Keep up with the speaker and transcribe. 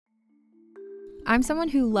I'm someone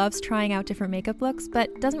who loves trying out different makeup looks,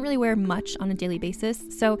 but doesn't really wear much on a daily basis,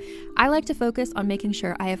 so I like to focus on making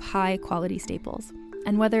sure I have high quality staples.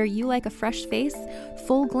 And whether you like a fresh face,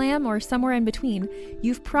 full glam, or somewhere in between,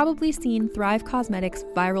 you've probably seen Thrive Causemetics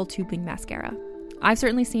Viral Tubing Mascara. I've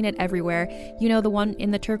certainly seen it everywhere. You know, the one in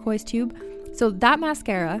the turquoise tube? So that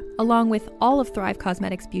mascara, along with all of Thrive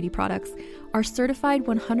Causemetics beauty products, are certified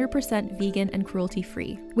 100% vegan and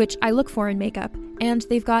cruelty-free, which I look for in makeup, and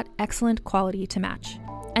they've got excellent quality to match.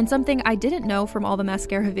 And something I didn't know from all the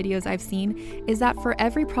mascara videos I've seen is that for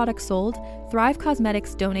every product sold, Thrive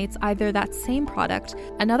Causemetics donates either that same product,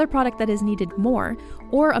 another product that is needed more,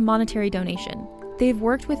 or a monetary donation. They've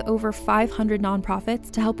worked with over 500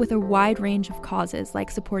 nonprofits to help with a wide range of causes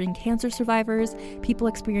like supporting cancer survivors, people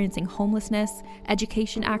experiencing homelessness,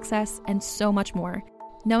 education access, and so much more.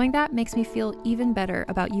 Knowing that makes me feel even better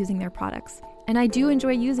about using their products. And I do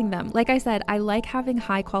enjoy using them. Like I said, I like having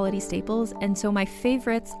high quality staples, and so my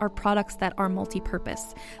favorites are products that are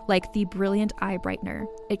multi-purpose, like the Brilliant Eye Brightener.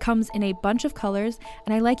 It comes in a bunch of colors,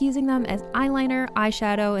 and I like using them as eyeliner,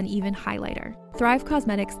 eyeshadow, and even highlighter. Thrive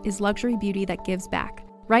Causemetics is luxury beauty that gives back.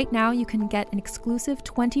 Right now, you can get an exclusive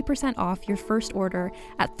 20% off your first order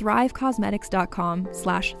at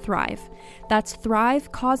thrivecausemetics.com/thrive. That's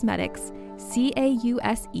Thrive Causemetics,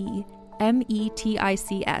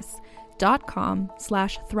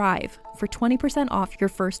 CAUSEMETICS.com/thrive for 20% off your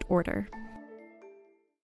first order.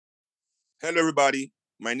 Hello, everybody.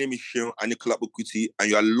 My name is Seun Anikulapo-Kuti, and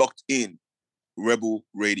you are locked in Rebel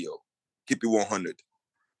Radio. Keep it 100.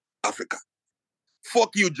 Africa.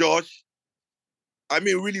 Fuck you, Josh. I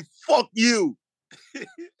mean, really, fuck you.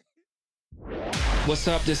 What's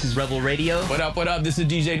up? This is Rebel Radio. What up? What up? This is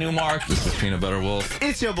DJ Newmark. This is Peanut Butter Wolf.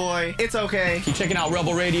 It's your boy. It's okay. Keep checking out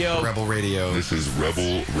Rebel Radio. Rebel Radio. This is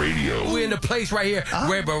Rebel Radio. We're in the place right here.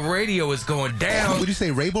 Rebel Radio is going down. Would you say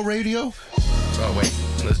Rebel Radio? Oh, wait.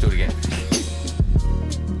 Let's do it again.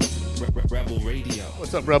 Rebel Radio.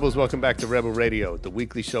 What's up, Rebels? Welcome back to Rebel Radio, the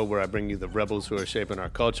weekly show where I bring you the rebels who are shaping our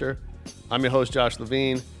culture. I'm your host, Josh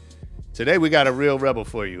Levine. Today, we got a real rebel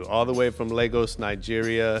for you, all the way from Lagos,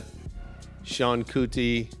 Nigeria. Seun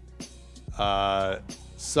Kuti,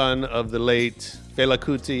 son of the late Fela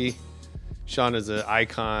Kuti. Seun is an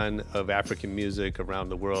icon of African music around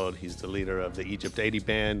the world. He's the leader of the Egypt 80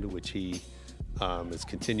 Band, which he is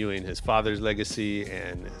continuing his father's legacy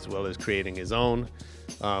and as well as creating his own.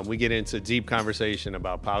 We get into deep conversation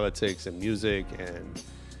about politics and music and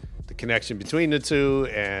the connection between the two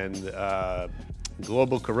and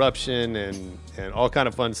global corruption and all kind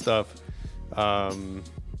of fun stuff.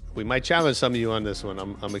 We might challenge some of you on this one.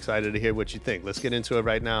 I'm excited to hear what you think. Let's get into it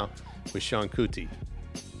right now with Seun Kuti.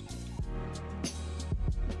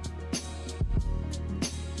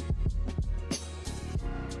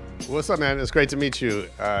 What's up, man? It's great to meet you.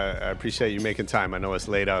 I appreciate you making time. I know it's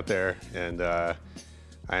late out there, and I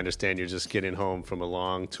understand you're just getting home from a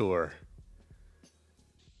long tour.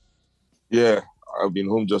 Yeah, I've been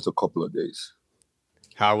home just a couple of days.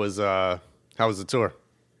 How was the tour?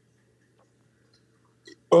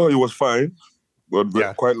 Oh, it was fine, but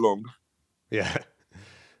quite long. Yeah.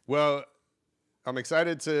 Well, I'm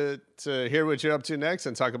excited to hear what you're up to next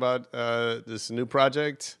and talk about this new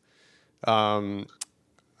project. I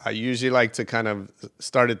usually like to kind of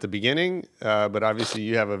start at the beginning, but obviously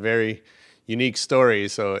you have a very unique story.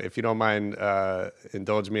 So if you don't mind,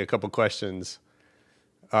 indulge me a couple questions.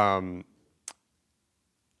 I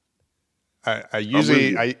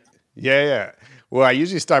usually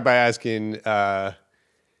start by asking,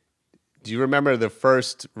 do you remember the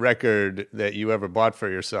first record that you ever bought for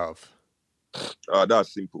yourself?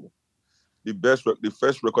 That's simple. The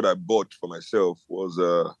first record I bought for myself was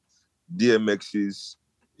DMX's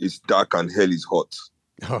 "It's Dark and Hell is Hot."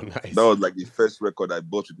 Oh, nice. That was like the first record I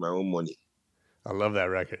bought with my own money. I love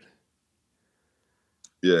that record.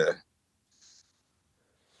 Yeah.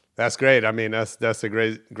 That's great. I mean, that's a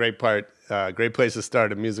great part, great place to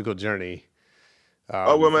start a musical journey.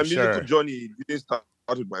 My musical journey didn't start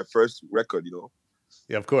with my first record, you know.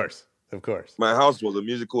 Yeah, of course. My house was a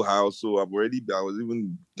musical house, so I was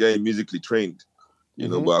even getting musically trained, you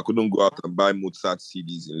know, but I couldn't go out and buy Mozart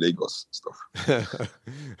CDs in Lagos and stuff.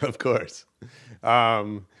 Of course.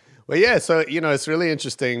 Well, yeah, so, you know, it's really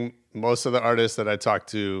interesting. Most of the artists that I talk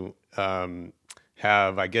to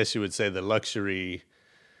have, I guess you would say, the luxury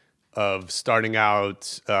of starting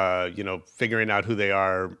out, figuring out who they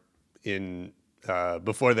are in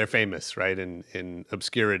before they're famous, right? In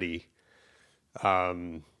obscurity.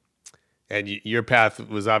 And your path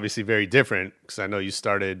was obviously very different because I know you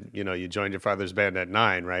started, you joined your father's band at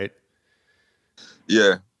 9, right?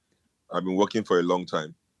 Yeah. I've been working for a long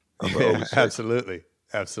time. Yeah, absolutely.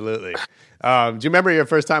 Absolutely. Do you remember your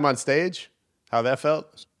first time on stage? How that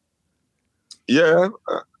felt? Yeah,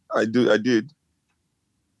 I did.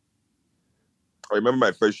 I remember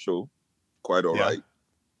my first show, quite all right.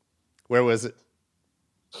 Where was it?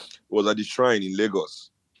 It was at the Shrine in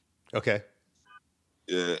Lagos. Okay.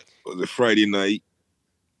 Yeah, it was a Friday night.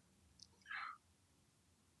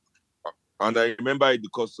 And I remember it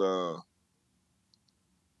because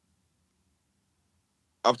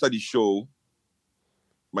after the show,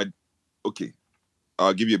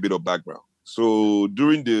 I'll give you a bit of background. So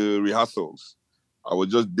during the rehearsals, I was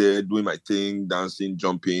just there doing my thing, dancing,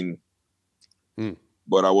 jumping.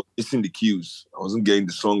 But I was missing the cues. I wasn't getting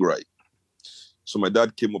the song right. So my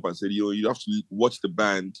dad came up and said, you have to watch the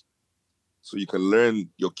band so you can learn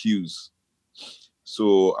your cues.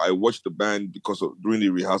 So I watched the band during the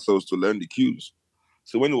rehearsals to learn the cues.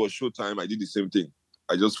 So when it was showtime, I did the same thing.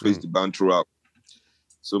 I just faced the band throughout.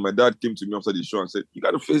 So my dad came to me after the show and said, "You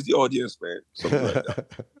got to face the audience, man." Something like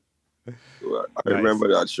that. So I remember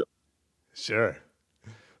that show. Sure.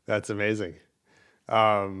 That's amazing.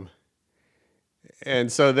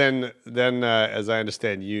 And so then, as I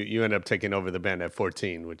understand, you end up taking over the band at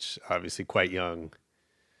 14, which obviously quite young.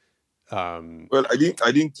 Well, I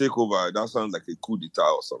didn't take over. That sounds like a coup d'etat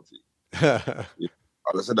or something. As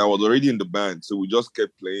I said, I was already in the band, so we just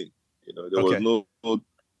kept playing. There was no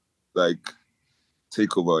like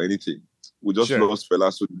takeover or anything. We just lost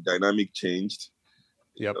Fela, so the dynamic changed.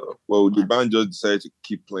 Yep. Well, the band just decided to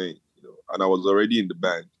keep playing, and I was already in the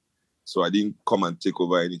band, so I didn't come and take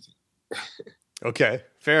over anything. Okay,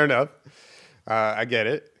 fair enough. I get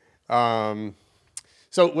it. So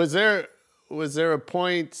was there a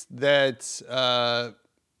point that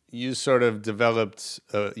you sort of developed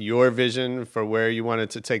your vision for where you wanted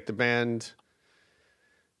to take the band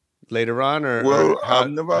later on, or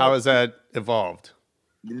how has that evolved?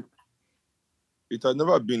 It had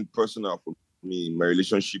never been personal for me, my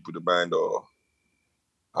relationship with the band or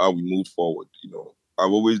how we moved forward.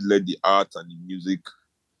 I've always let the art and the music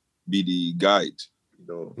be the guide.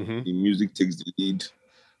 The music takes the lead,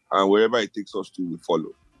 and wherever it takes us to, we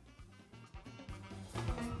follow.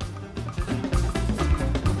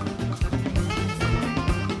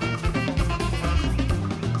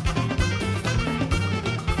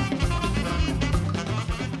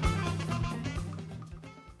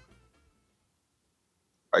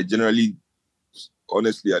 I generally,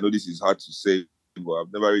 honestly, I know this is hard to say, but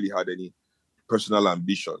I've never really had any personal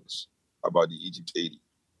ambitions about the Egypt 80.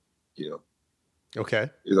 Okay.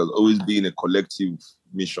 It has always been a collective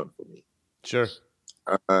mission for me. Sure.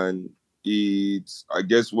 And it's, I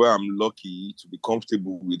guess, where I'm lucky to be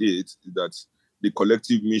comfortable with it is that the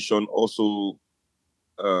collective mission also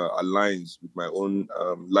aligns with my own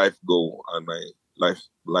life goal and my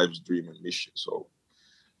life's dream and mission. So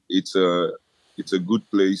it's a good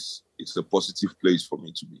place. It's a positive place for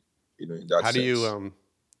me to be, in that sense.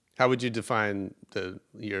 How would you define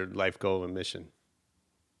your life goal and mission?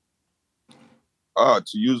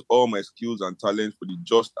 To use all my skills and talents for the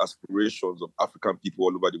just aspirations of African people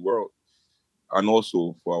all over the world, and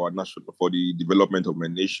also for the development of my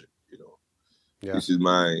nation. This is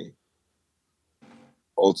my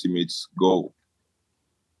ultimate goal.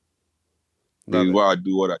 This is why I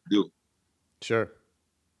do what I do. Sure.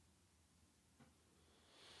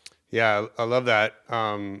 Yeah, I love that.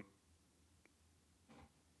 I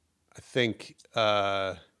think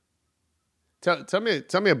tell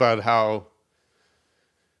me about how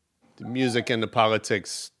the music and the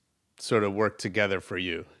politics sort of work together for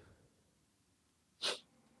you.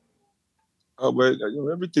 Well,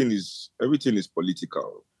 everything is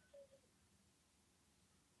political.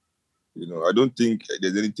 I don't think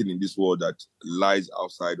there's anything in this world that lies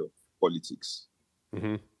outside of politics.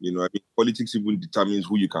 Mm-hmm. Politics even determines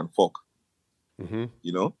who you can fuck.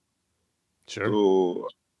 Mm-hmm. Sure. So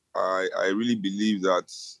I really believe that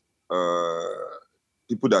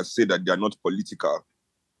people that say that they are not political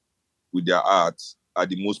with their art are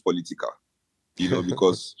the most political.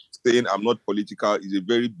 Because saying I'm not political is a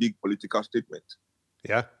very big political statement.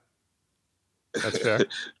 Yeah, that's fair.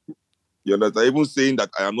 You understand? Even saying that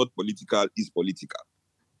I am not political is political.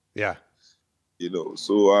 Yeah.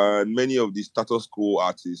 So many of the status quo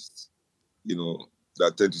artists,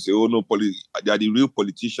 that tend to say, "Oh no, they are the real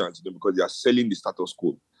politicians," because they are selling the status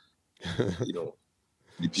quo. The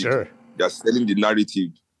people. Sure. They are selling the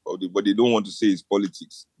narrative of what they don't want to say is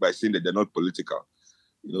politics by saying that they're not political.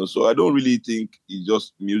 So I don't really think it's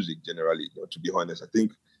just music generally. To be honest, I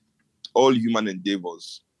think all human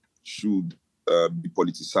endeavors should be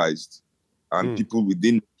politicized, and people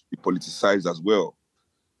within be politicized as well.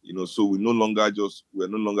 So we're no longer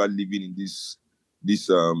living in this this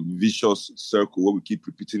vicious circle where we keep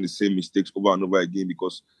repeating the same mistakes over and over again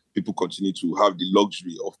because people continue to have the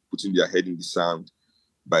luxury of putting their head in the sand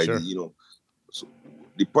by Sure. So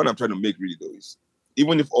the point I'm trying to make really though is,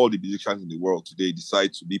 even if all the musicians in the world today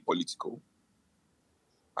decide to be political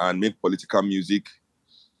and make political music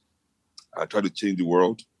and try to change the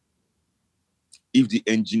world, if the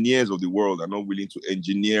engineers of the world are not willing to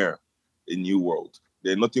engineer a new world,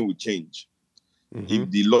 then nothing will change. If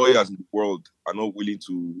the lawyers in the world are not willing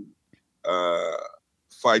to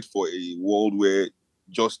fight for a world where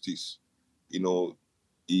justice,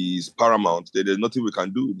 is paramount, then there's nothing we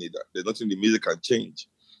can do neither. There's nothing the music can change.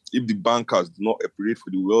 If the bankers do not operate for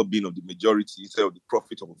the well-being of the majority instead of the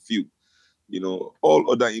profit of a few,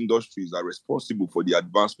 all other industries are responsible for the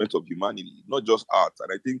advancement of humanity, not just art.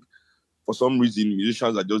 And I think for some reason,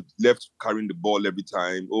 musicians are just left carrying the ball every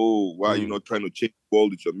time. Oh, why are you not trying to change the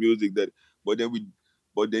world with your music? But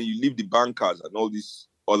then you leave the bankers and all these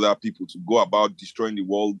other people to go about destroying the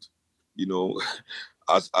world,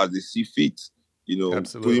 as they see fit.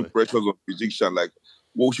 Absolutely. Putting pressures on musicians. Like,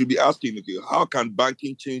 what we should be asking, okay, how can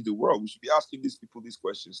banking change the world? We should be asking these people these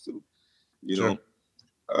questions too. Sure.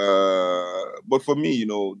 But for me,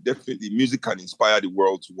 definitely music can inspire the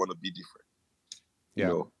world to want to be different.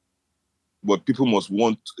 Yeah. But people must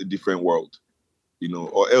want a different world,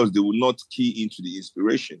 or else they will not key into the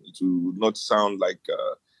inspiration. It will not sound like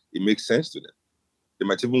it makes sense to them. They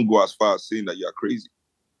might even go as far as saying that you are crazy.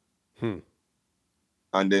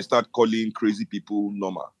 And then start calling crazy people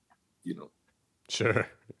normal, Sure.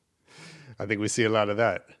 I think we see a lot of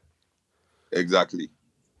that. Exactly.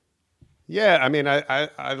 Yeah, I mean, I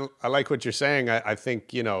like what you're saying. I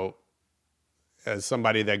think, as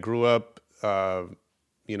somebody that grew up,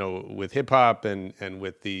 with hip hop and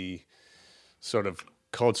with the sort of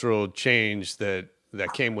cultural change that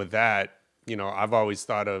came with that, I've always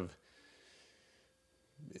thought of,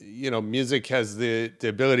 music has the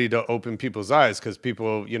ability to open people's eyes because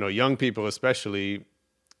people, young people especially,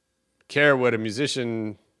 care what a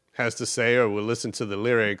musician has to say or will listen to the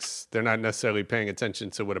lyrics. They're not necessarily paying attention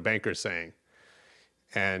to what a banker's saying.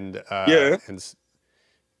 And that's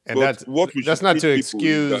not to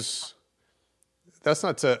excuse, that's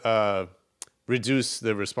not to reduce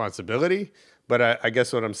the responsibility. But I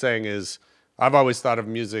guess what I'm saying is I've always thought of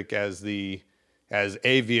music as a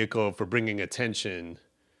vehicle for bringing attention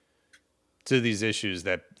to these issues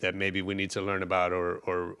that maybe we need to learn about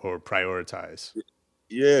or prioritize.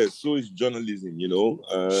 Yeah, so is journalism,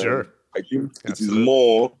 Sure. I think Absolutely.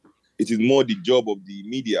 it is more the job of the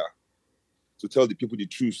media to tell the people the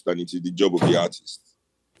truth than it is the job of the artist.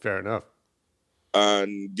 Fair enough.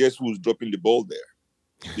 And guess who's dropping the ball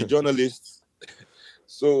there? The journalists.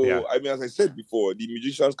 So, Yeah. I mean, as I said before, the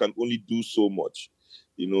musicians can only do so much.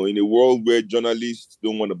 In a world where journalists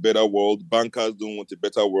don't want a better world, bankers don't want a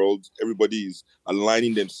better world, everybody is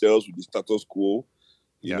aligning themselves with the status quo.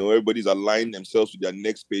 Everybody's aligning themselves with their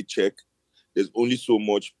next paycheck. There's only so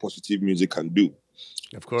much positive music can do.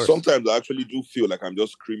 Of course. Sometimes I actually do feel like I'm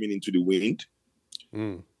just screaming into the wind,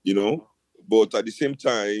 But at the same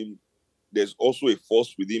time, there's also a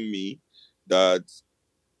force within me that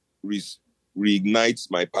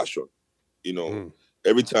reignites my passion.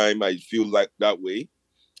 Every time I feel like that way,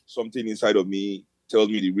 something inside of me tells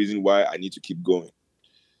me the reason why I need to keep going.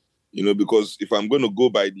 Because if I'm going to go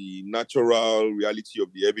by the natural reality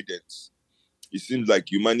of the evidence, it seems like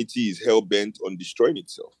humanity is hell-bent on destroying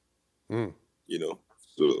itself. So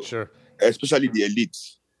Sure. Especially the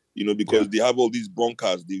elites, because they have all these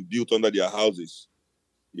bunkers they built under their houses.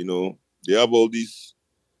 They have all these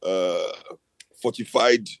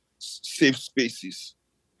fortified safe spaces.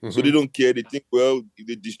 So they don't care. They think, well, if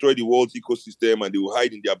they destroy the world's ecosystem and they will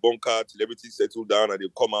hide in their bunker till everything settles down and they'll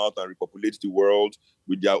come out and repopulate the world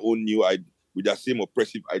with their own with their same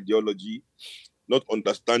oppressive ideology, not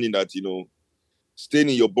understanding that, staying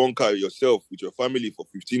in your bunker yourself with your family for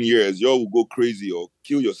 15 years, you all will go crazy or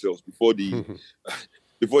kill yourselves before the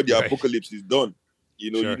Right. apocalypse is done.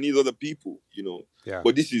 Sure. You need other people, Yeah.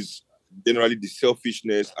 But this is generally the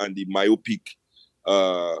selfishness and the myopic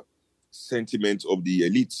sentiment of the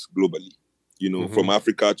elites globally, from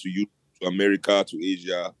Africa to Europe, to America, to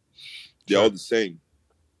Asia. They're all the same,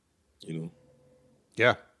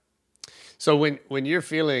 Yeah. So when you're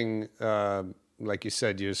feeling, like you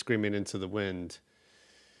said, you're screaming into the wind,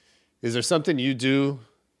 is there something you do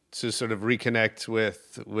to sort of reconnect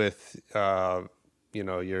with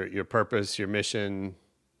your purpose, your mission?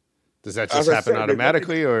 Does that just happen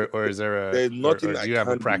automatically, or is there there's nothing or do you have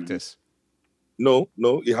a practice? No,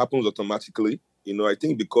 it happens automatically. I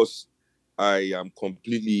think because I am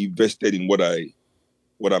completely vested in what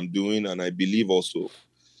I'm doing, and I believe also,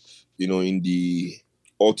 in the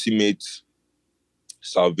ultimate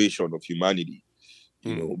salvation of humanity,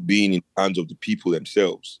 being in the hands of the people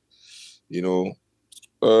themselves,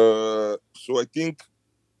 So I think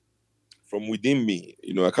from within me,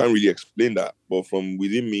 I can't really explain that, but from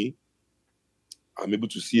within me, I'm able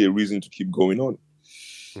to see a reason to keep going on.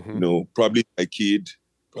 Probably my kid,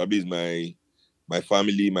 probably is my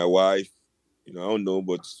family, my wife, I don't know,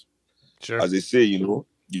 but sure. As they say,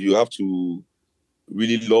 you have to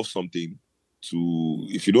really love something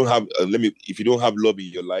if you don't have love in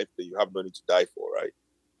your life, then you have nothing to die for, right?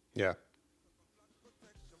 Yeah.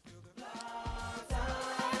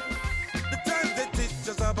 The times they teach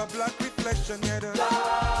us about black reflection, yeah,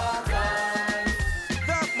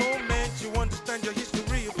 that moment you understand your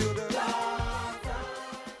history, you feel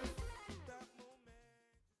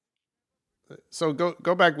So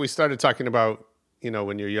go back. We started talking about,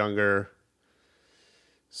 when you're younger,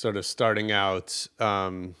 sort of starting out.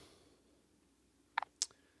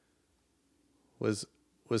 Was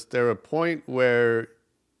there a point where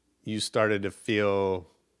you started to feel,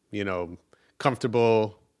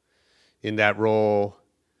 comfortable in that role?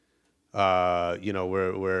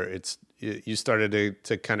 Where you started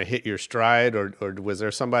to kind of hit your stride, or was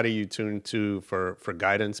there somebody you tuned to for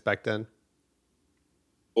guidance back then?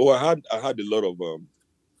 Oh, I had a lot of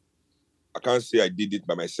I can't say I did it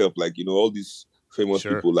by myself. Like, all these famous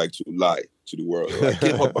people like to lie to the world. I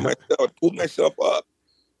came up by myself, pulled myself up.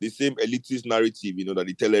 The same elitist narrative, that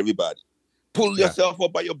they tell everybody. Pull yourself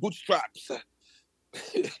up by your bootstraps.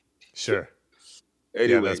 Sure.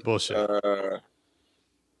 Anyway, that's bullshit.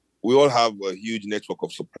 We all have a huge network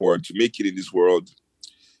of support to make it in this world.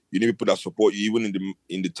 You need people that support you, even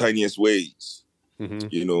in the tiniest ways.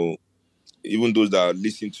 Mm-hmm. Even those that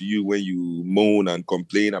listen to you when you moan and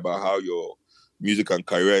complain about how your music and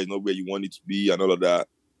career is not where you want it to be and all of that.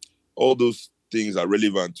 All those things are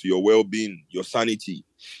relevant to your well-being, your sanity,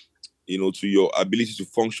 to your ability to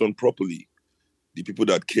function properly. The people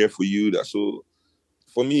that care for you. So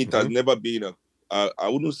for me, it has never been I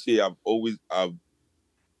wouldn't say I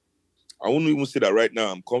wouldn't even say that right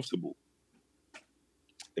now I'm comfortable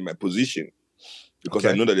in my position, because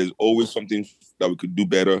I know that there's always something that we could do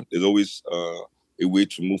better. There's always a way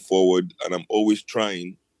to move forward, and I'm always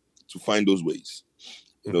trying to find those ways.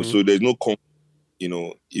 So there's no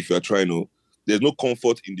if you're trying to, there's no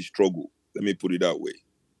comfort in the struggle. Let me put it that way.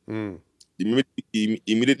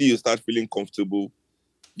 Immediately you start feeling comfortable,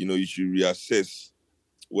 you should reassess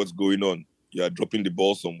what's going on. You are dropping the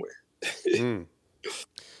ball somewhere.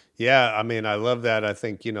 Yeah, I mean, I love that. I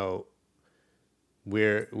think,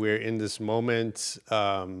 we're in this moment,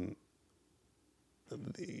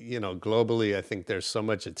 globally, I think there's so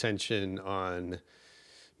much attention on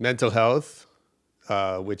mental health,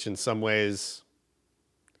 which in some ways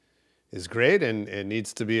is great and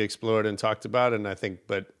needs to be explored and talked about. And I think,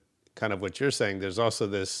 but kind of what you're saying, there's also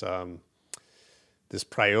this this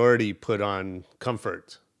priority put on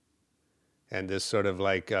comfort, and this sort of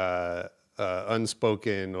like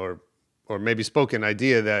unspoken or maybe spoken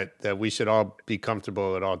idea that we should all be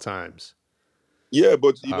comfortable at all times. Yeah,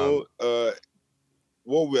 but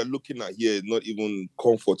what we are looking at here is not even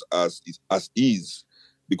comfort as ease,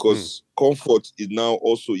 because comfort is now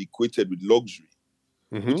also equated with luxury,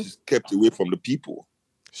 which is kept away from the people.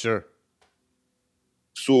 Sure.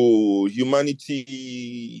 So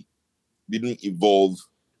humanity didn't evolve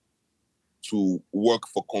to work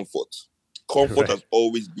for comfort. Comfort has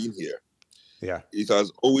always been here. Yeah. It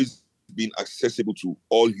has always been accessible to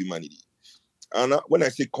all humanity. And when I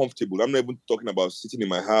say comfortable, I'm not even talking about sitting in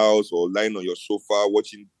my house or lying on your sofa,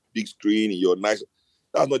 watching big screen in your nice...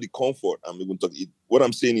 That's not the comfort I'm even talking. What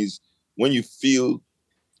I'm saying is, when you feel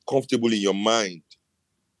comfortable in your mind,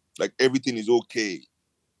 like everything is okay,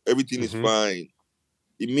 everything is fine,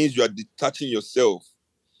 it means you are detaching yourself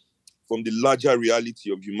from the larger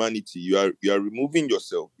reality of humanity. You are removing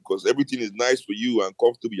yourself because everything is nice for you and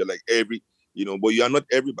comfortable. You're like but you are not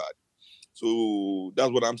everybody. So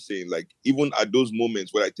that's what I'm saying. Like, even at those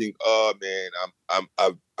moments where I think, oh man,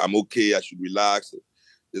 I'm okay, I should relax,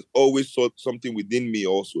 there's always something within me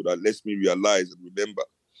also that lets me realize and remember,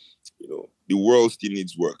 the world still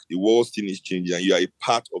needs work. The world still needs changing, and you are a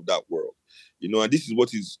part of that world. And this is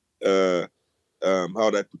what is, how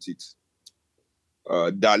do I put it?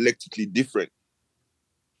 Dialectically different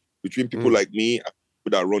between people like me and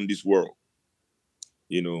people that run this world.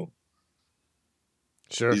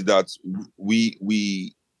 Sure. Is that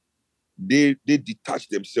they detach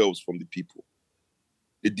themselves from the people.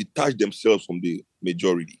 They detach themselves from the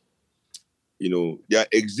majority. Their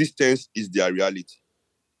existence is their reality.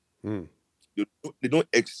 They don't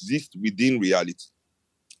exist within reality.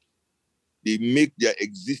 they make their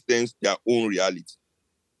existence their own reality.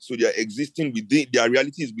 So they are existing within, their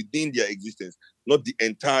reality is within their existence, not the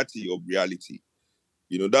entirety of reality.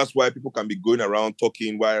 That's why people can be going around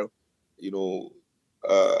talking while, 80%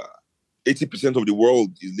 of the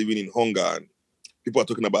world is living in hunger, and people are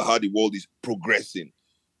talking about how the world is progressing,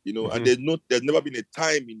 and there's never been a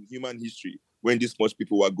time in human history when this much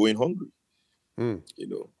people were going hungry,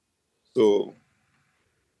 So,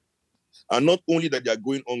 and not only that they are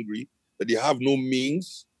going hungry, that they have no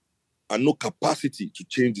means and no capacity to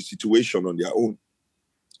change the situation on their own,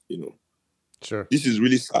 Sure. This is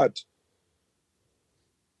really sad.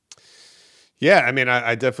 Yeah, I mean,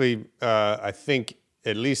 I definitely, I think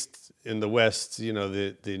at least in the West,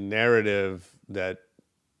 the narrative that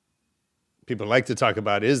people like to talk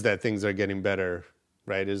about is that things are getting better,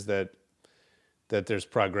 right? Is that there's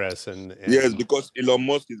progress and yes, because Elon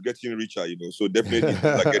Musk is getting richer, so definitely things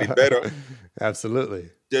are getting better.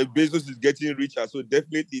 Absolutely. Jeff Bezos is getting richer, so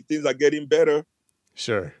definitely things are getting better.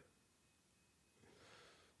 Sure.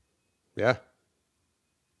 Yeah.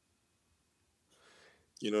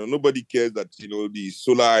 Nobody cares that, the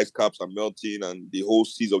solar ice caps are melting and the whole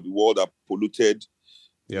seas of the world are polluted,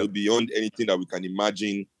 beyond anything that we can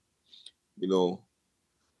imagine.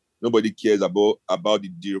 Nobody cares about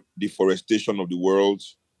the deforestation of the world.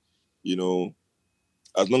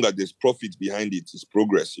 As long as there's profit behind it, it's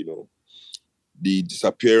progress, The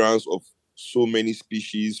disappearance of so many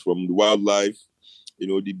species from the wildlife,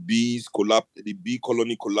 the bee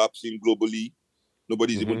colony collapsing globally.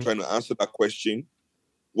 Nobody's even trying to answer that question.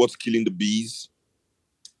 What's killing the bees?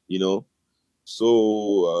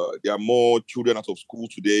 So there are more children out of school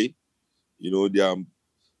today. There are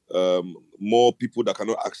more people that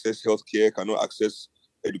cannot access healthcare, cannot access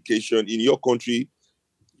education. In your country,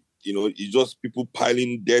 it's just people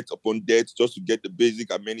piling debt upon debt just to get the basic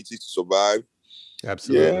amenities to survive.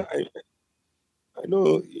 Absolutely. Yeah, I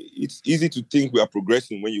know it's easy to think we are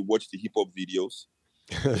progressing when you watch the hip hop videos.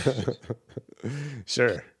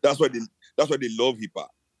 Sure. That's why they love hip hop.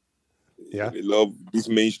 Yeah. They love this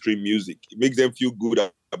mainstream music. It makes them feel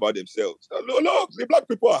good about themselves. Look, the black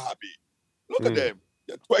people are happy. Look at them.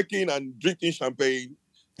 They're twerking and drinking champagne.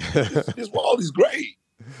 This world is great.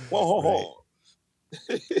 Right.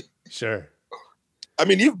 Sure. I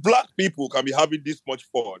mean, if black people can be having this much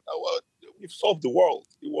fun, well, we've solved the world.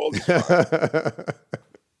 The world is fine.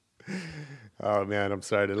 Oh, man, I'm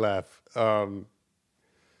sorry to laugh.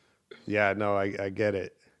 Yeah, no, I get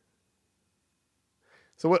it.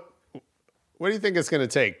 So what do you think it's going to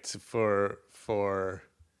take for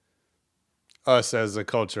us as a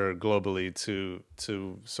culture globally to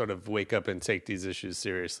sort of wake up and take these issues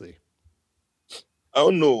seriously? I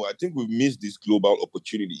don't know. I think we've missed this global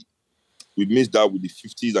opportunity. We missed that with the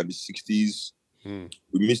 50s and the 60s.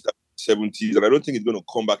 We missed that in the 70s. And I don't think it's going to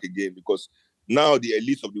come back again because now the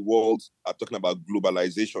elites of the world are talking about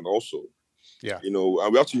globalization also. Yeah. And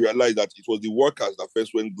we have to realize that it was the workers that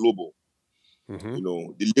first went global.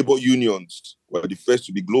 The labor unions were the first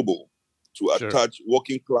to be global, to attach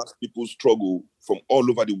working class people's struggle from all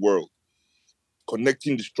over the world,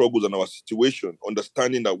 connecting the struggles and our situation,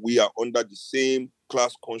 understanding that we are under the same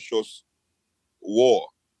class conscious war.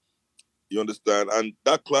 You understand? And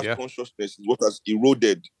that class consciousness is what has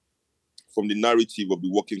eroded from the narrative of the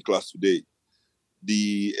working class today.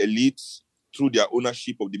 The elites, through their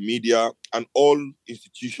ownership of the media and all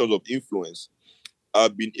institutions of influence,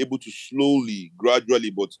 have been able to slowly,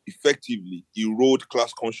 gradually, but effectively erode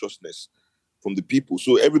class consciousness from the people.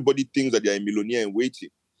 So everybody thinks that they are a millionaire in waiting.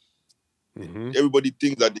 Everybody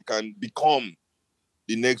thinks that they can become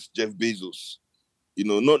the next Jeff Bezos,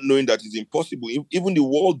 not knowing that it's impossible. Even the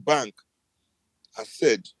World Bank has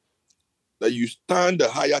said that you stand a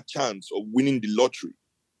higher chance of winning the lottery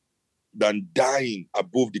than dying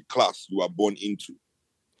above the class you are born into.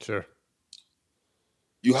 Sure.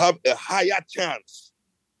 You have a higher chance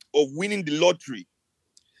of winning the lottery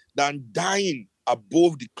than dying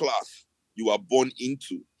above the class you are born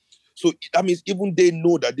into. So that means even they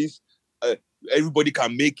know that this everybody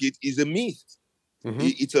can make it is a myth.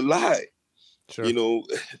 It's a lie. Sure.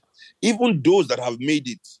 Even those that have made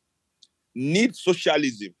it need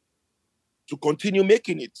socialism to continue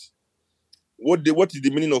making it. What is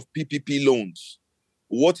the meaning of PPP loans?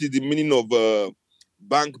 What is the meaning of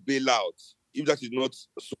bank bailouts? If that is not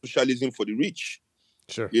socialism for the rich?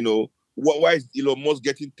 Sure. Why is Elon Musk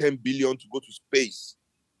getting 10 billion to go to space?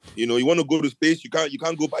 You want to go to space, you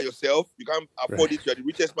can't go by yourself. You can't afford it. You're the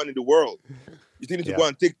richest man in the world. You still need to go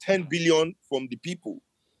and take 10 billion from the people.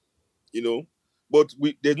 But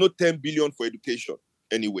there's no 10 billion for education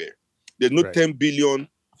anywhere. There's no 10 billion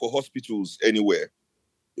for hospitals anywhere.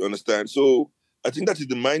 You understand? So I think that is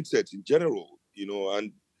the mindset in general,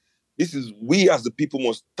 and this is, we as the people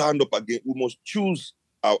must stand up again. We must choose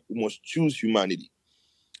humanity.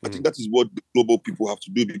 I think that is what the global people have to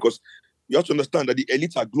do, because you have to understand that the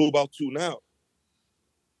elites are global too now.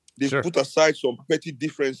 They've put aside some petty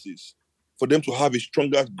differences for them to have a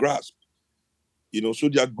stronger grasp. So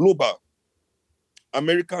they are global.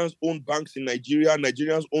 Americans own banks in Nigeria,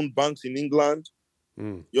 Nigerians own banks in England.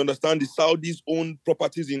 You understand? The Saudis own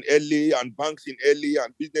properties in LA and banks in LA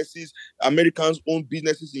and businesses. Americans own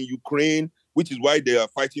businesses in Ukraine, which is why they are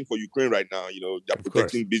fighting for Ukraine right now. They're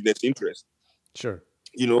protecting business interests. Sure.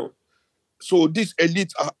 So these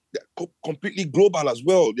elites are completely global as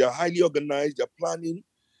well. They are highly organized. They're planning.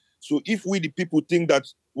 So if we, the people, think that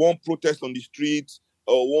one protest on the streets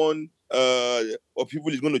or or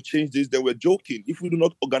people is going to change this, then we're joking. If we do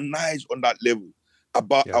not organize on that level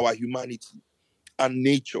about our humanity and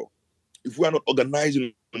nature, if we are not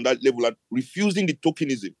organizing on that level and refusing the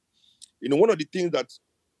tokenism, one of the things that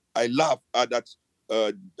I laugh at,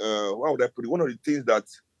 how would I put it? One of the things that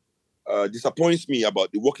disappoints me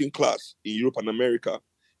about the working class in Europe and America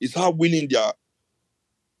is how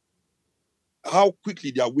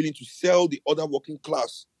quickly they are willing to sell the other working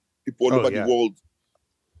class people all over the world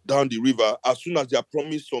down the river as soon as they are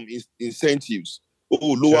promised some incentives.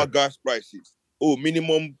 Lower gas prices.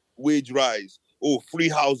 Minimum wage rise. Free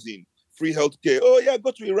housing, free healthcare. Go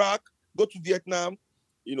to Iraq, go to Vietnam.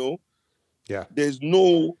 There's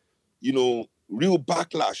no, real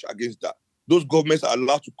backlash against that. Those governments are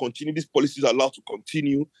allowed to continue. These policies are allowed to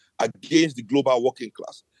continue against the global working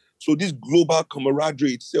class. So this global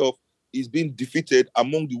camaraderie itself is being defeated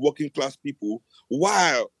among the working class people,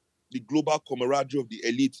 while the global camaraderie of the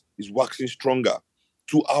elite is waxing stronger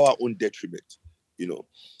to our own detriment.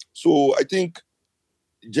 So I think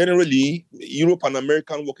generally, Europe and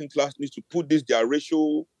American working class needs to put their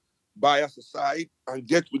racial bias aside and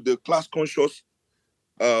get with the class-conscious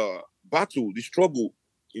battle, the struggle,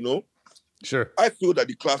 Sure. I feel that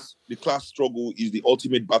the class struggle is the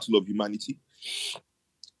ultimate battle of humanity,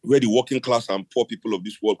 where the working class and poor people of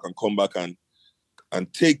this world can come back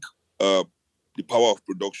and take the power of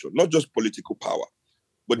production, not just political power,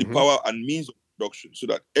 but the power and means of production, so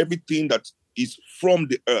that everything that is from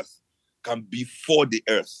the earth can be for the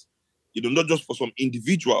earth, not just for some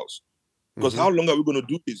individuals. Because how long are we going to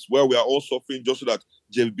do this, where we are all suffering just so that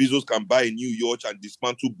Jeff Bezos can buy a new yacht and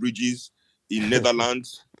dismantle bridges in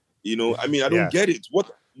Netherlands? I don't get it.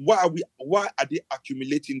 Why are they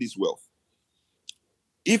accumulating this wealth?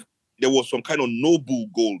 If there was some kind of noble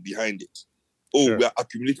goal behind it, we are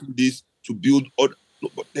accumulating this to build other,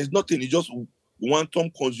 but there's nothing. It's just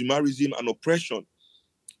wanton consumerism and oppression,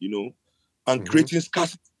 and creating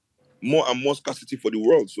scarcity, more and more scarcity for the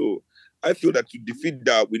world. So I feel that to defeat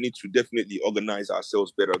that, we need to definitely organize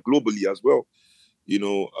ourselves better globally as well,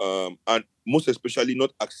 and most especially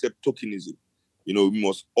not accept tokenism. We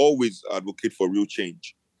must always advocate for real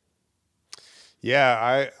change.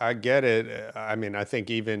 Yeah, I get it. I mean, I think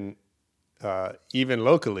even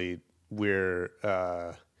locally,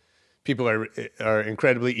 people are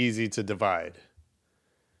incredibly easy to divide,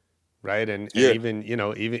 right? And even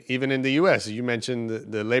in the U.S., you mentioned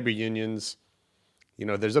the labor unions.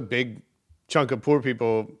 There's a big chunk of poor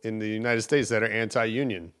people in the United States that are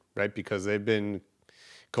anti-union, right? Because they've been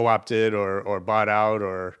co-opted or bought out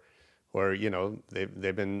or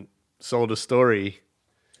they've been sold a story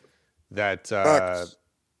that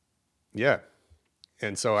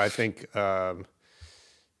and so I think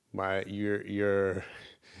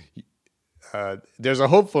there's a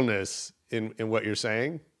hopefulness in what you're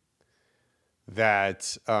saying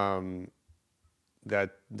that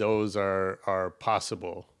that those are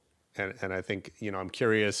possible, and I think I'm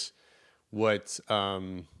curious what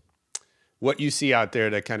you see out there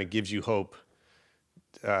that kind of gives you hope,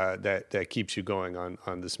 that keeps you going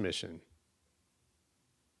on this mission.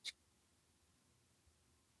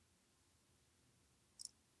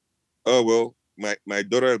 Oh, well, my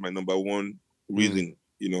daughter is my number one reason,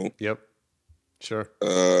 Yep. Sure.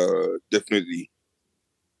 Definitely.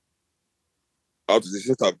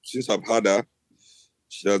 Since I've had her,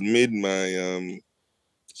 she has made me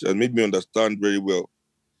understand very well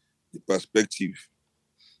the perspective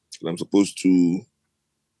that I'm supposed to,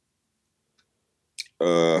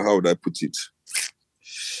 how would I put it?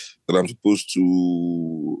 That I'm supposed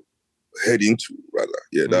to head into, rather.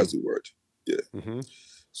 Yeah, that's the word. Yeah. Mm-hmm.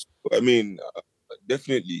 So,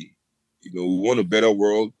 definitely, we want a better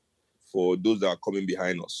world for those that are coming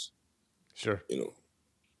behind us. Sure.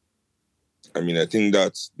 I think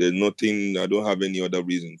that there's nothing, I don't have any other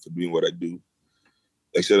reason for doing what I do,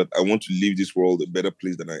 except that I want to leave this world a better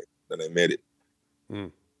place than I made it.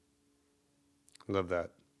 Love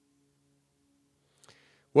that.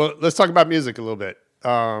 Well, let's talk about music a little bit.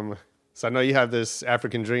 So I know you have this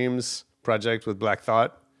African Dreams project with Black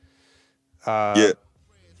Thought. Yeah.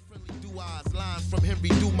 Lines from Henry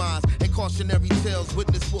Dumas and cautionary tales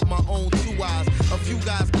witnessed with my own 2 eyes. A few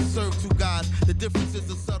guys can serve 2 guys. The difference is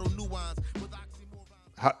a subtle nuance.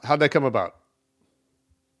 How'd that come about?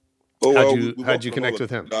 How'd you connect with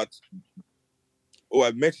him?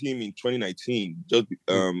 I met him in 2019, just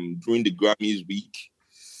during the Grammys week.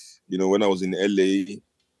 You know, when I was in LA,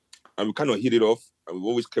 and we kind of hit it off, and we've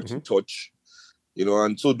always kept in touch. You know,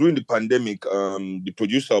 and so during the pandemic, the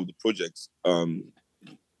producer of the project,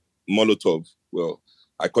 Molotov, well,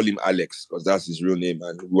 I call him Alex because that's his real name,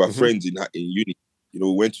 and we were friends in uni. You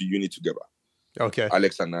know, we went to uni together. Okay.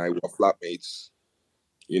 Alex and I were flatmates.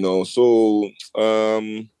 You know, so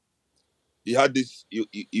he had this.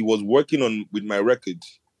 He was working with my record.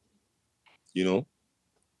 You know,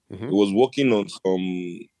 he was working on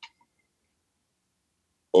some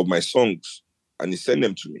of my songs, and he sent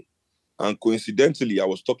them to me. And coincidentally, I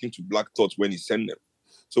was talking to Black Thought when he sent them.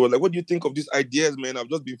 So I was like, what do you think of these ideas, man? I've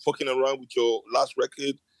just been fucking around with your last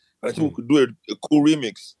record, and I think we could do a cool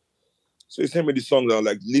remix. So he sent me the song, and I was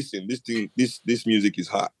like, listen, this music is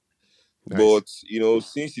hot. Nice. But, you know,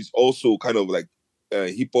 since it's also kind of like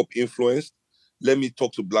hip-hop influenced, let me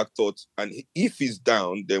talk to Black Thought. And if he's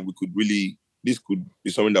down, then this could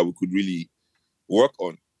be something that we could really work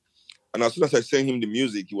on. And as soon as I sent him the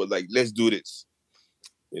music, he was like, let's do this.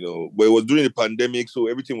 You know, but it was during the pandemic, so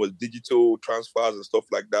everything was digital transfers and stuff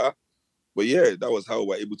like that. But yeah, that was how we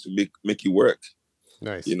were able to make it work.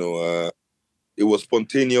 Nice. You know, it was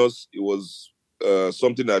spontaneous. It was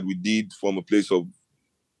something that we did from a place of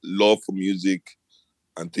love for music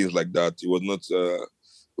and things like that. It was not. It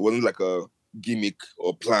wasn't like a gimmick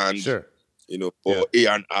or planned. Sure. You know, or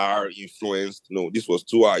A&R influenced. No, this was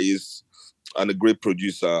 2 artists and a great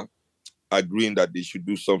producer agreeing that they should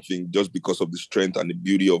do something just because of the strength and the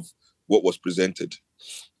beauty of what was presented.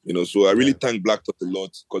 You know, so I really thank Black Thought a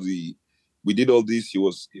lot because we did all this. He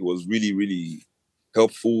was really, really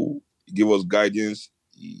helpful. He gave us guidance.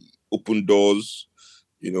 He opened doors,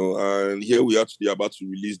 you know, and here we are today about to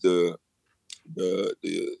release the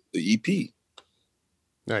EP.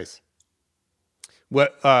 Nice.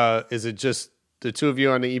 What is it? Just the 2 of you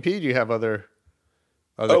on the EP? Do you have other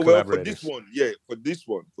collaborators? For this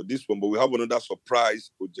one, but we have another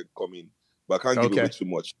surprise project coming, but I can't give away too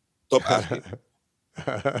much. Stop asking.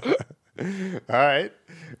 All right,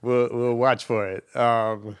 we'll watch for it.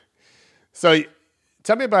 So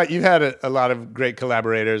tell me about, you've had a lot of great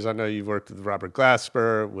collaborators. I know you've worked with Robert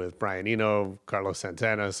Glasper, with Brian Eno, Carlos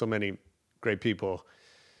Santana, so many great people.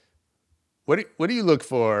 What do you look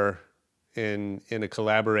for in a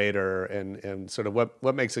collaborator, and sort of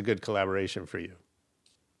what makes a good collaboration for you?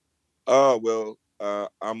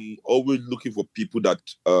 I'm always looking for people that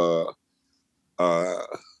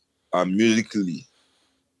are musically,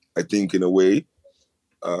 I think, in a way,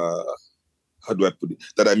 how do I put it?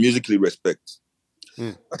 That I musically respect.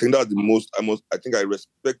 I think that's the most. I think I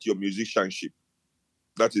respect your musicianship.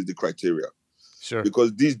 That is the criteria. Sure.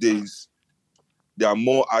 Because these days, there are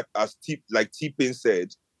more, like T-Pain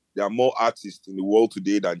said, there are more artists in the world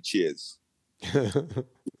today than Cheers.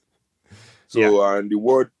 So, and the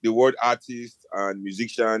word artist and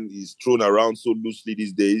musician is thrown around so loosely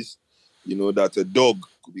these days, you know, that a dog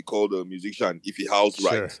could be called a musician if he howls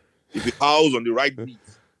right. If he howls on the right beat.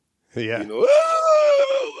 Yeah. You know,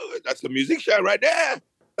 oh, that's a musician right there.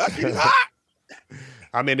 That shit is hot.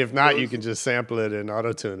 I mean, if not, you can just sample it and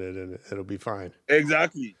auto-tune it and it'll be fine.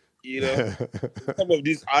 Exactly. You know, some of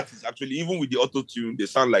these artists, actually, even with the auto-tune, they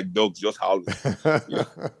sound like dogs just howling. You know?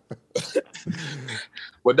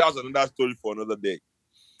 But that's another story for another day.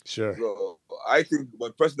 Sure. So I think,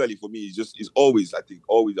 but personally for me, it's always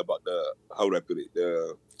about how would I put it,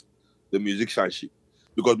 the musicianship.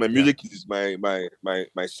 Because my music is my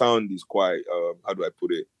sound is quite, how do I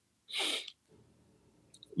put it,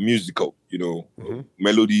 musical, you know,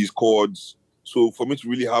 melodies, chords. So for me to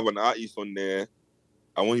really have an artist on there,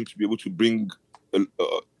 I want him to be able to bring,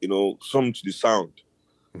 you know, something to the sound,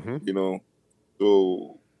 you know.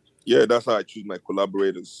 So, yeah, that's how I choose my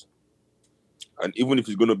collaborators. And even if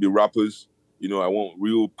it's going to be rappers, you know, I want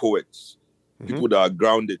real poets, people that are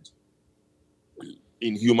grounded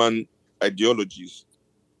in human ideologies.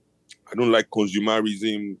 I don't like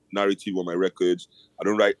consumerism narrative on my records. I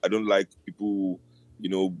don't like people, you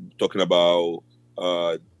know, talking about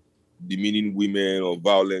demeaning women or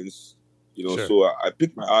violence. You know, so I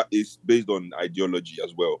pick my artists based on ideology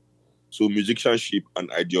as well. So musicianship and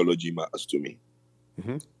ideology matters to me.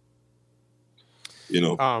 You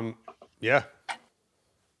know. Yeah.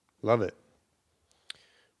 Love it.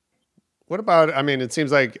 What about? I mean, it seems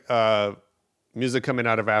like music coming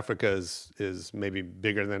out of Africa is maybe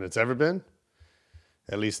bigger than it's ever been,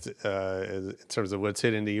 at least in terms of what's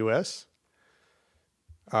hitting the U.S.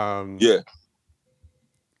 Yeah.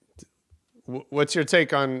 What's your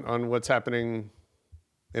take on what's happening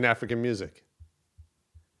in African music?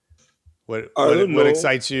 What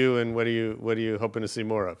excites you, and what are you hoping to see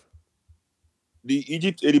more of? The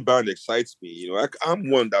Egypt 80 band excites me. You know, I'm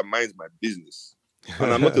one that minds my business,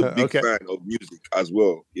 and I'm not a big fan of music as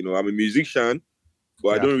well. You know, I'm a musician, but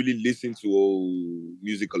I don't really listen to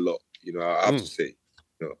music a lot. You know, I have to say,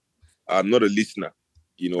 you know, I'm not a listener.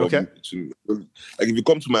 You know, like if you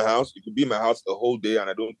come to my house, you could be in my house the whole day, and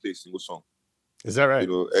I don't play a single song. Is that right? You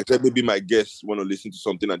know, except maybe my guests want to listen to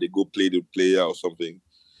something and they go play the player or something.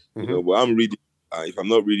 You know, but I'm reading. If I'm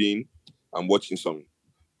not reading, I'm watching something.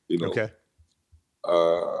 You know. Okay.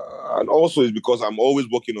 And also it's because I'm always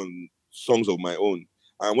working on songs of my own.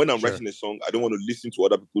 And when I'm writing a song, I don't want to listen to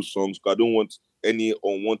other people's songs because I don't want any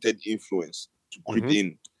unwanted influence to creep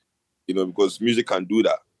in. You know, because music can do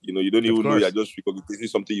that. You know, you don't even know you're just regurgitating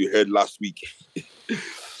something you heard last week.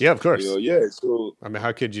 Yeah, of course. You know, so I mean,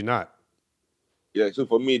 how could you not? Yeah, so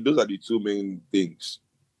for me, those are the two main things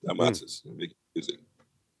that matters in making music.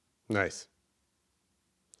 Nice.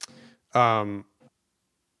 When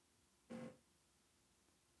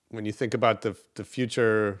you think about the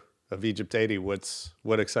future of Egypt 80,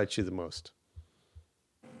 what excites you the most?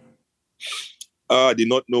 The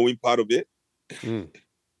not knowing part of it.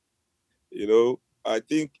 You know, I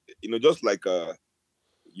think, you know, just like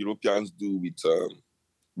Europeans do with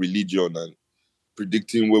religion and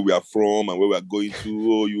predicting where we are from and where we are going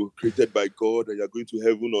to. Oh, you were created by God and you're going to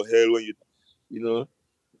heaven or hell when you know.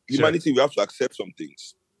 Humanity, we have to accept some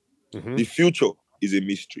things. The future is a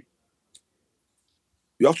mystery.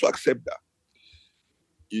 You have to accept that.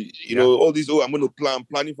 You know, all this, I'm going to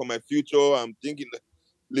planning for my future. I'm thinking,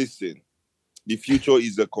 listen, the future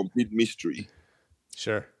is a complete mystery.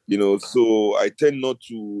 Sure. You know, so I tend not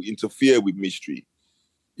to interfere with mystery,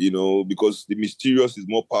 you know, because the mysterious is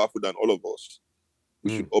more powerful than all of us.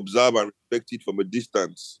 We should observe and respect it from a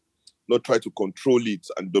distance, not try to control it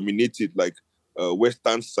and dominate it like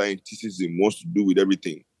Western scienticism wants to do with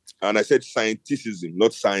everything. And I said scienticism,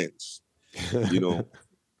 not science. You know,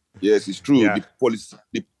 yes, it's true. Yeah.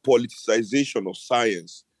 The politicization of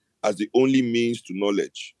science as the only means to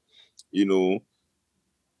knowledge, you know,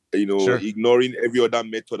 ignoring every other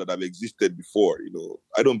method that have existed before. You know,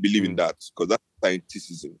 I don't believe in that because that's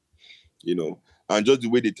scienticism. You know, and just the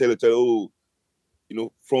way they tell, oh, you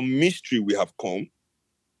know, from mystery we have come,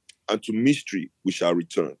 and to mystery we shall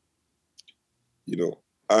return. You know,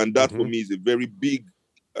 and that for me is a very big.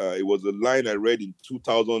 It was a line I read in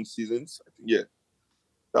 2000 Seasons. I think, yeah,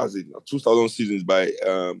 that's it. 2000 Seasons by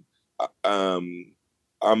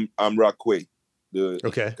Amra Kwei, the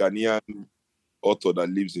Ghanaian author that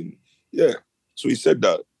lives in. Yeah, so he said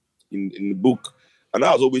that in the book, and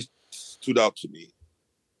that has always stood out to me.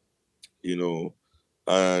 You know,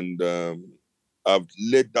 and I've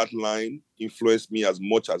let that line influence me as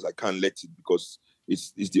much as I can let it because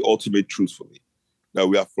it's the ultimate truth for me. That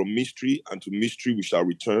we are from mystery, and to mystery we shall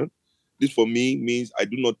return. This for me means I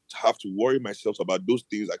do not have to worry myself about those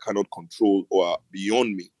things I cannot control or are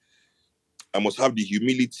beyond me. I must have the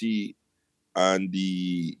humility and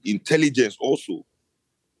the intelligence also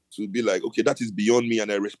to be like, okay, that is beyond me, and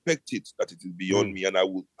I respect it that it is beyond me, and I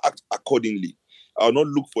will act accordingly. I'll not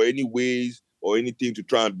look for any ways or anything to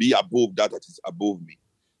try and be above that is above me.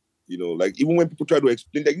 You know, like even when people try to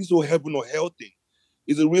explain like this whole heaven or hell thing,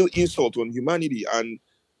 is a real insult on humanity and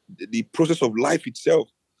the process of life itself,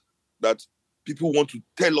 that people want to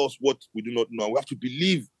tell us what we do not know. We have to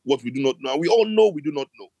believe what we do not know. And we all know we do not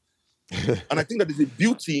know. And I think that there's a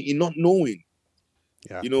beauty in not knowing.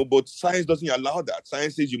 Yeah. You know, but science doesn't allow that.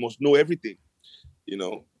 Science says you must know everything, you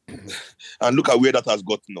know. And look at where that has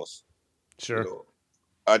gotten us. Sure. You know?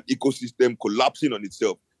 An ecosystem collapsing on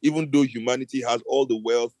itself, even though humanity has all the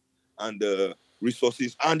wealth and the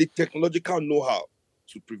resources and the technological know-how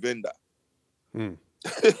to prevent that.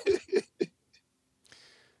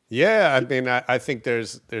 Yeah, I mean, I think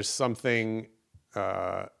there's something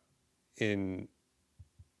in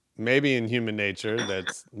human nature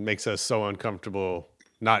that makes us so uncomfortable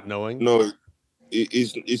not knowing. No,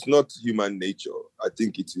 it's not human nature. I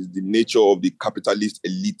think it is the nature of the capitalist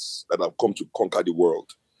elites that have come to conquer the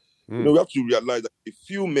world. You know, we have to realize that a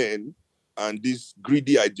few men and this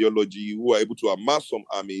greedy ideology who are able to amass some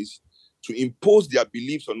armies to impose their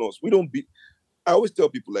beliefs on us. I always tell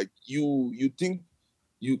people, like, you think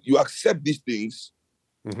you accept these things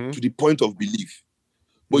to the point of belief.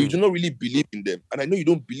 but you do not really believe in them. And I know you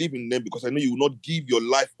don't believe in them because I know you will not give your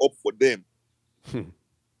life up for them.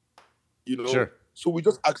 You know? Sure. So we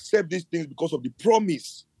just accept these things because of the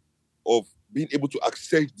promise of being able to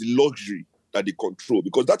access the luxury that they control.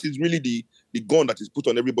 Because that is really the gun that is put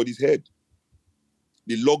on everybody's head.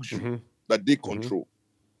 The luxury that they control.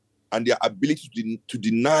 And their ability to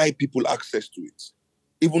deny people access to it,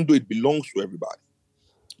 even though it belongs to everybody.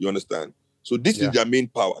 You understand? So this is their main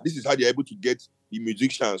power. This is how they're able to get the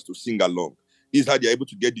musicians to sing along. This is how they're able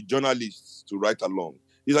to get the journalists to write along.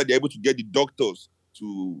 This is how they're able to get the doctors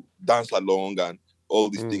to dance along and all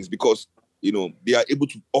these things, because, you know, they are able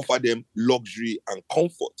to offer them luxury and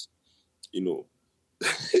comfort, you know.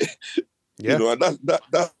 You know, and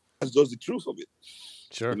that's just the truth of it.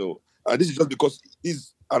 Sure. You know, and this is just because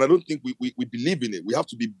and I don't think we believe in it. We have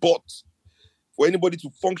to be bought. For anybody to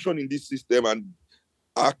function in this system and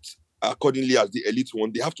act accordingly as the elite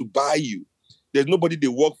one, they have to buy you. There's nobody they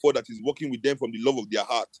work for that is working with them from the love of their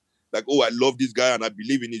heart. Like, oh, I love this guy and I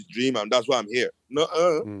believe in his dream and that's why I'm here.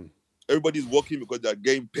 No, everybody's working because they're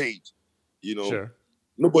getting paid. You know, sure.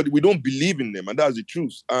 We don't believe in them, and that's the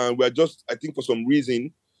truth. And we're just, I think for some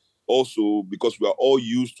reason, also because we are all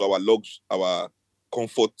used to our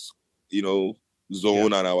comfort, you know,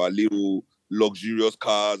 zone and our little luxurious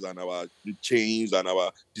cars and our chains and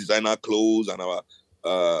our designer clothes and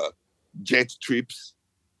our jet trips.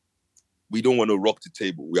 We don't want to rock the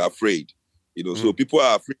table. We are afraid, you know. So people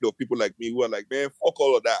are afraid of people like me who are like, man, fuck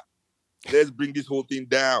all of that. Let's bring this whole thing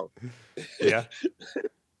down. Yeah.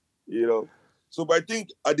 You know. So, but I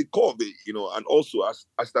think at the core of it, you know, and also as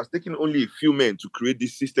that's taking only a few men to create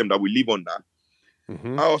this system that we live under,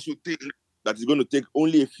 I also think that it's going to take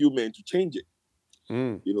only a few men to change it.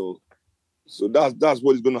 You know, so that's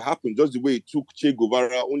what is going to happen. Just the way it took Che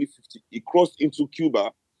Guevara he crossed into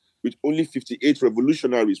Cuba with only 58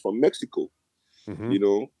 revolutionaries from Mexico. You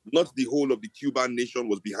know, not the whole of the Cuban nation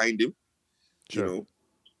was behind him. Sure. You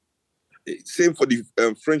know, same for the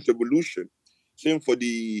French Revolution, same for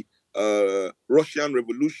the Russian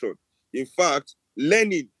Revolution. In fact,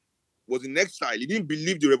 Lenin was in exile. He didn't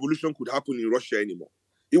believe the revolution could happen in Russia anymore.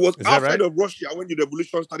 He was outside of Russia when the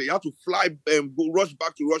revolution started. He had to fly and rush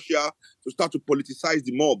back to Russia to start to politicize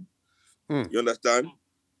the mob. You understand?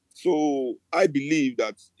 So I believe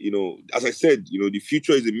that, you know, as I said, you know, the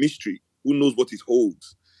future is a mystery. Who knows what it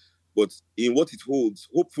holds? But in what it holds,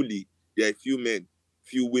 hopefully, there are few men,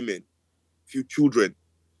 few women, few children,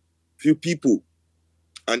 few people,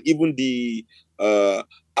 and even the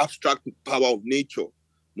abstract power of nature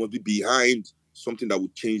must be behind something that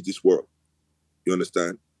would change this world. You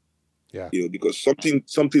understand? Yeah. You know, because something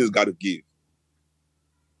has got to give.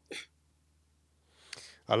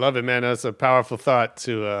 I love it, man. That's a powerful thought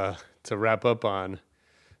to wrap up on.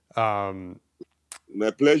 My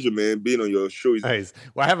pleasure, man. Being on your show is nice.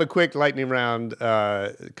 Well, I have a quick lightning round,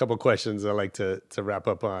 a couple questions I like to wrap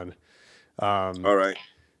up on. All right.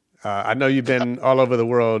 I know you've been all over the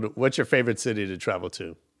world. What's your favorite city to travel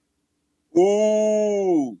to?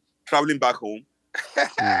 Ooh, traveling back home.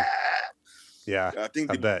 Yeah, I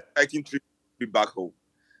think I bet. Hiking trip be back home.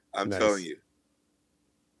 I'm Nice. telling you.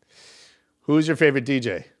 Who's your favorite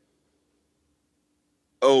DJ?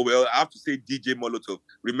 Oh, well, I have to say DJ Molotov.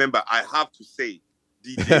 Remember, I have to say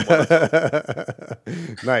DJ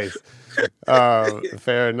Molotov. Nice.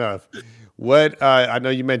 Fair enough. What I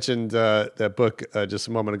know you mentioned that book just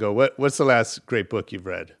a moment ago. What's the last great book you've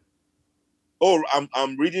read? Oh,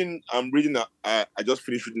 I'm reading. I just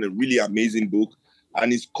finished reading a really amazing book,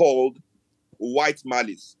 and it's called White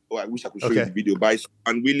Malice. Oh, I wish I could show you the video by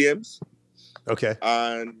Stan Williams. Okay.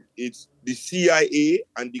 And it's the CIA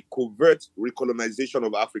and the covert recolonization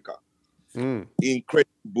of Africa.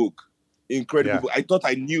 Incredible book. Incredible book. I thought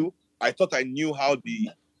I knew how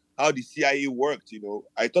the CIA worked, you know.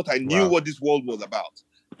 I thought I knew what this world was about.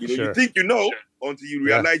 You know, you think you know until you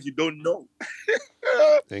realize you don't know.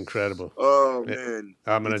 Incredible. Oh, man.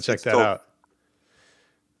 I'm going to check that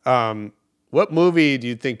out. What movie do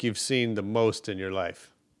you think you've seen the most in your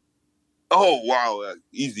life? Oh, wow.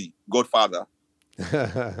 Easy. Godfather.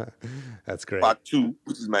 That's great. Part 2,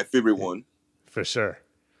 which is my favorite one. For sure.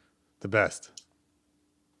 The best.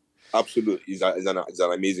 Absolutely. It's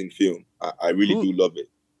an amazing film. I really do love it.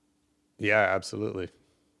 Yeah, absolutely.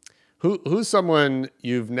 Who's someone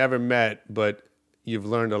you've never met, but you've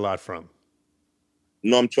learned a lot from?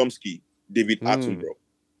 Noam Chomsky, David Attenborough.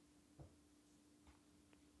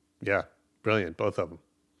 Yeah, brilliant, both of them.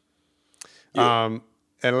 Yeah.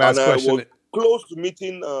 And last question. I was close to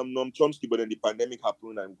meeting Noam Chomsky, but then the pandemic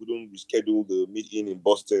happened and we couldn't reschedule the meeting in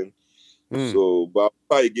Boston. So, but I'll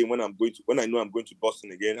try again when I know I'm going to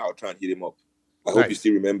Boston again. I'll try and hit him up. I hope he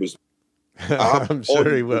still remembers. I'm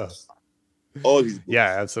sure he will. All his books.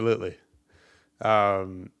 Yeah, absolutely.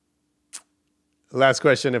 Last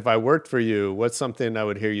question. If I worked for you, what's something I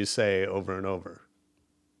would hear you say over and over?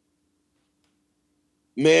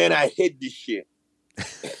 Man, I hate this shit.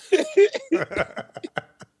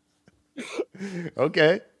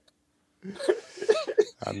 Okay.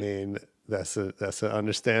 I mean, that's an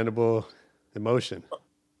understandable emotion.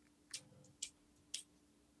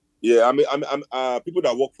 Yeah, I mean, people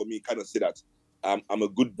that work for me kind of say that I'm a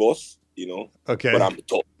good boss, Okay. But I'm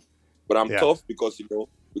tough. But I'm tough because,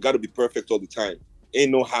 we got to be perfect all the time.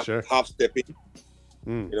 Ain't no half stepping,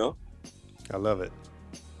 I love it.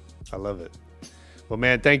 Well,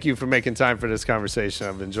 man, thank you for making time for this conversation.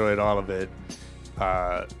 I've enjoyed all of it.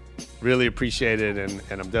 Really appreciate it, and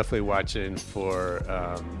I'm definitely watching for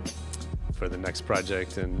the next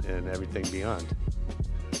project and everything beyond.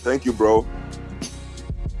 Thank you, bro.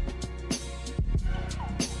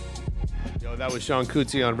 Yo, that was Sean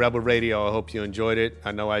Kuti on Rebel Radio. I hope you enjoyed it.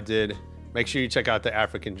 I know I did. Make sure you check out the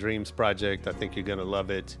African Dreams Project. I think you're going to love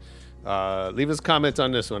it. Leave us comments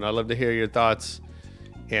on this one. I'd love to hear your thoughts.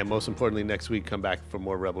 And most importantly, next week, come back for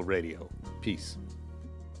more Rebel Radio. Peace.